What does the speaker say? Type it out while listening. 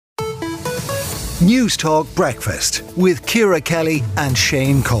News Talk Breakfast with Ciara Kelly and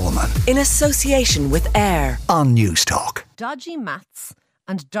Shane Coleman. In association with AIR on News Talk. Dodgy maths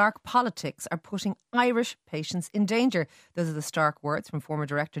and dark politics are putting Irish patients in danger. Those are the stark words from former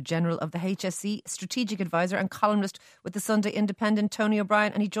Director General of the HSE, strategic advisor and columnist with the Sunday Independent, Tony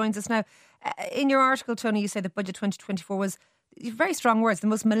O'Brien, and he joins us now. In your article, Tony, you say that Budget 2024 was, very strong words, the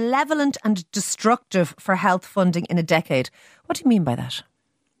most malevolent and destructive for health funding in a decade. What do you mean by that?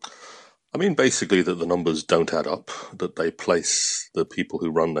 I mean, basically that the numbers don't add up, that they place the people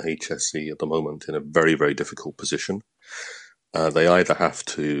who run the HSE at the moment in a very, very difficult position. They either have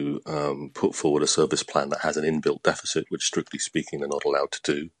to put forward a service plan that has an inbuilt deficit, which strictly speaking they're not allowed to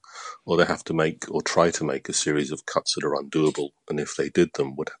do, or they have to make or try to make a series of cuts that are undoable, and if they did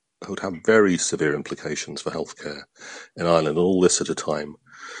them would have very severe implications for healthcare in Ireland, all this at a time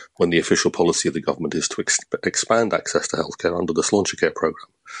when the official policy of the government is to expand access to healthcare under the Care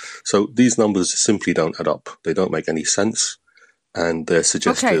programme. So these numbers simply don't add up. They don't make any sense, and they're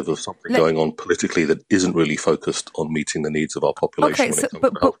suggestive of something going on politically that isn't really focused on meeting the needs of our population when it comes to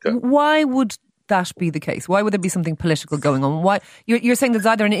healthcare. But why would that be the case? Why would there be something political going on? Why you're saying there's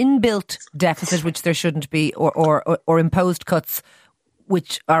either an inbuilt deficit, which there shouldn't be, or imposed cuts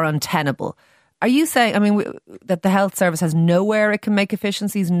which are untenable. Are you saying, that the health service has nowhere it can make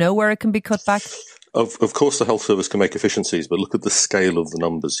efficiencies, nowhere it can be cut back? Of course the health service can make efficiencies, but look at the scale of the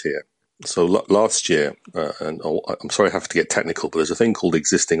numbers here. So last year, and I'm sorry I have to get technical, but there's a thing called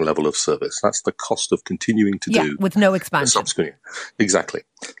existing level of service. That's the cost of continuing to do. With no expansion. Exactly.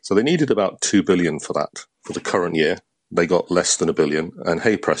 So they needed about 2 billion for that. For the current year, they got less than 1 billion, and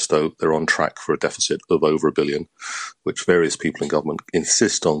hey presto, they're on track for a deficit of over 1 billion, which various people in government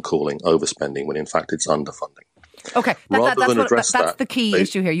insist on calling overspending when in fact it's underfunding. Okay, that's the key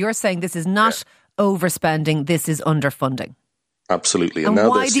issue here. You're saying this is not overspending, this is underfunding. Absolutely. And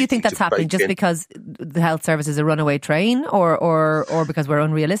why do you think that's happening? Just because the health service is a runaway train, or because we're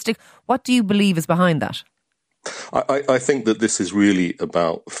unrealistic? What do you believe is behind that? I think that this is really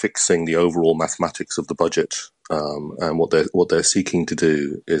about fixing the overall mathematics of the budget, and what they're seeking to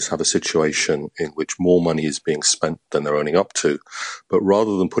do is have a situation in which more money is being spent than they're owning up to, but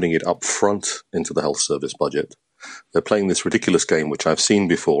rather than putting it up front into the health service budget, they're playing this ridiculous game, which I've seen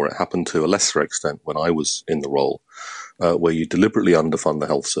before. It happened to a lesser extent when I was in the role, where you deliberately underfund the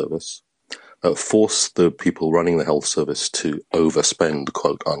health service, force the people running the health service to overspend,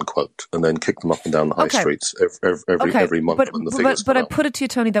 quote unquote, and then kick them up and down the high streets every month when the figures But I put it to you,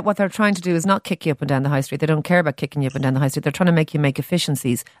 Tony, that what they're trying to do is not kick you up and down the high street. They don't care about kicking you up and down the high street. They're trying to make you make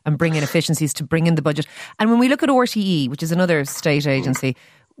efficiencies and bring in efficiencies to bring in the budget. And when we look at RTE, which is another state agency,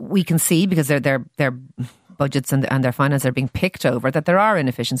 we can see, because their budgets and their finances are being picked over, that there are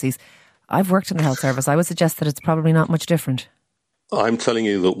inefficiencies. I've worked in the health service. I would suggest that it's probably not much different. I'm telling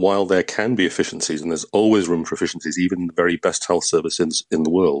you that while there can be efficiencies, and there's always room for efficiencies, even in the very best health service in the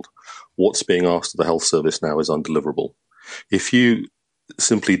world, what's being asked of the health service now is undeliverable. If you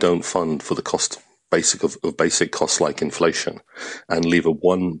simply don't fund for the basic costs like inflation, and leave a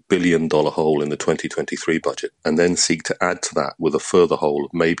 $1 billion hole in the 2023 budget, and then seek to add to that with a further hole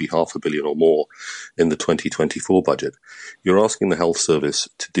of maybe $500 million or more in the 2024 budget, you're asking the health service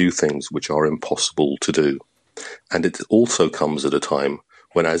to do things which are impossible to do. And it also comes at a time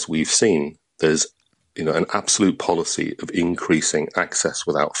when, as we've seen, there's an absolute policy of increasing access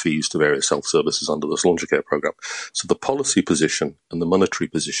without fees to various health services under the Care programme. So the policy position and the monetary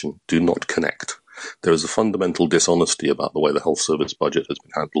position do not connect. There is a fundamental dishonesty about the way the health service budget has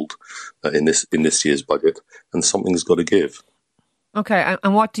been handled in this year's budget, and something's got to give. Okay,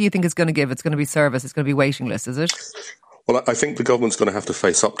 and what do you think it's going to give? It's going to be service, it's going to be waiting lists, is it? Well, I think the government's going to have to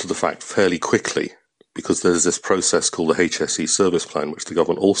face up to the fact fairly quickly, because there's this process called the HSE service plan, which the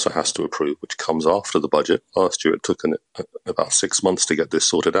government also has to approve, which comes after the budget. Last year it took about 6 months to get this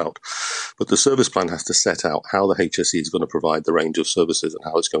sorted out. But the service plan has to set out how the HSE is going to provide the range of services and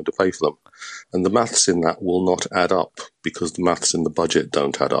how it's going to pay for them. And the maths in that will not add up, because the maths in the budget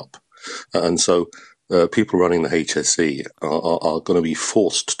don't add up. And so people running the HSE are going to be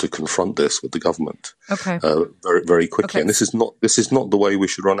forced to confront this with the government very, very quickly. And this is not the way we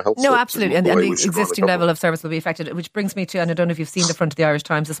should run a health service. No, absolutely. And the existing level of service will be affected, which brings me to, and I don't know if you've seen the front of the Irish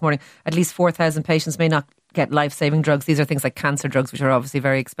Times this morning, at least 4,000 patients may not get life-saving drugs. These are things like cancer drugs, which are obviously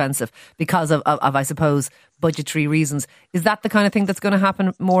very expensive because of I suppose, budgetary reasons. Is that the kind of thing that's going to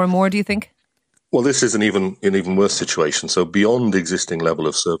happen more and more, do you think? Well, this is an even worse situation. So beyond existing level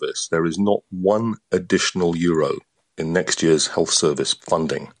of service, there is not one additional euro in next year's health service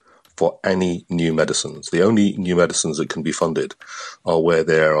funding for any new medicines. The only new medicines that can be funded are where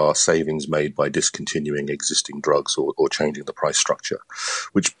there are savings made by discontinuing existing drugs or changing the price structure,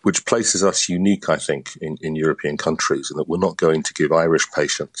 which places us unique, I think, in European countries, in that we're not going to give Irish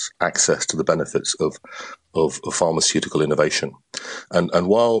patients access to the benefits of pharmaceutical innovation. And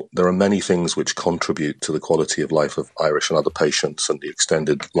while there are many things which contribute to the quality of life of Irish and other patients and the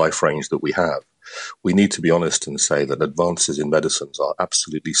extended life range that we have, we need to be honest and say that advances in medicines are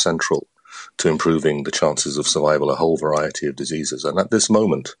absolutely central to improving the chances of survival of a whole variety of diseases. And at this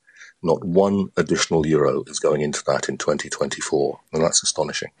moment, not one additional euro is going into that in 2024. And that's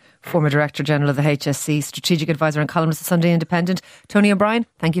astonishing. Former Director General of the HSC, Strategic Advisor and columnist at Sunday Independent, Tony O'Brien,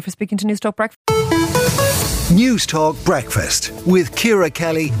 thank you for speaking to News Talk Breakfast. News Talk Breakfast with Ciara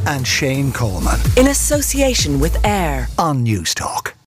Kelly and Shane Coleman in association with AIR on News Talk.